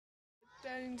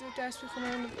در اینجا درس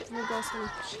بخونن مواصل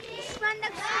بشه.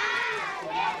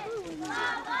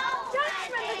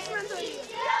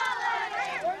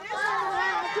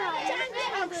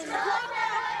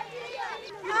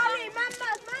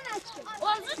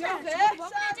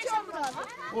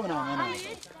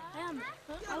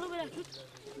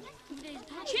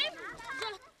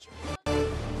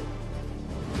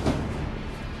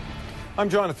 I'm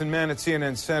Jonathan Mann at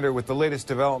CNN Center with the latest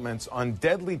developments on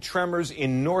deadly tremors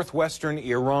in northwestern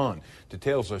Iran.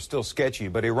 Details are still sketchy,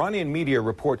 but Iranian media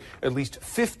report at least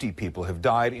 50 people have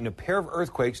died in a pair of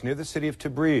earthquakes near the city of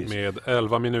Tabriz. Med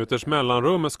 11 minuters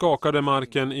mellanrum skakade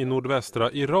marken i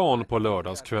nordvästra Iran på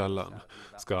lördagskvällen.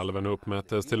 Skalven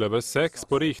uppmättes till över 6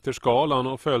 på Richterskalan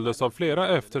och följdes av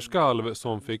flera efterskalv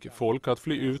som fick folk att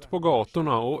fly ut på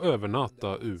gatorna och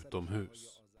övernatta utomhus.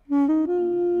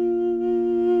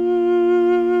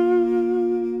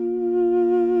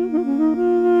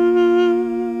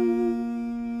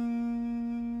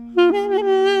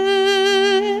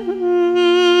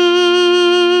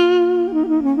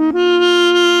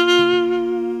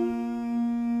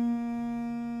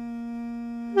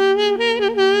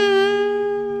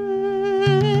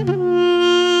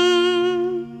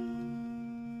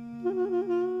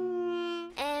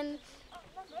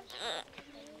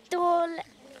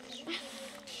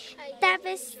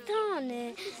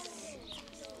 دبستان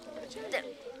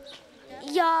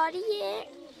یاری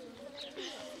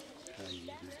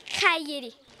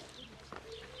خیری.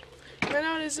 من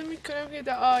آرزو میکنم که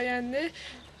در آینده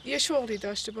یه شغلی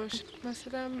داشته باشه،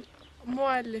 مثلا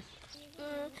معلم.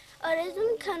 آرزو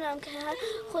میکنم که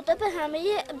خدا به همه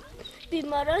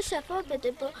بیماران شفا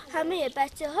بده، با همه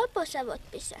بچه ها باسواد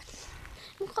بشن.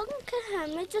 میخوام که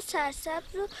همه جا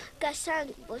سرسبز و قشنگ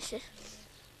باشه،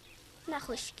 نه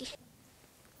خشکی.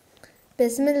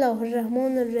 بسم الله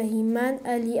الرحمن الرحیم. من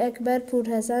علی اکبر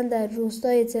پورحسن در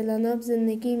روستای چلناب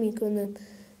زندگی میکنم.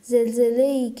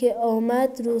 زلزله‌ای که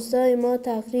آمد روستای ما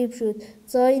تخریب شد.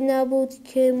 جایی نبود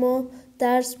که ما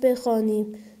درس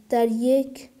بخوانیم. در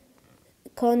یک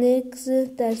کانکس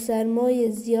در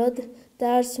سرمای زیاد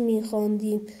درس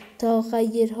میخواندیم تا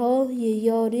خیرهای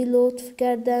یاری لطف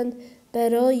کردند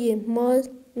برای ما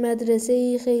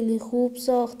مدرسه‌ای خیلی خوب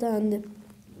ساختند.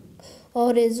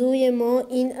 آرزوی ما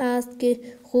این است که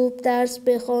خوب درس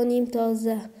بخوانیم تا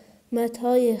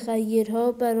زحمت‌های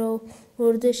خیرها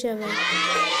برآورده شود.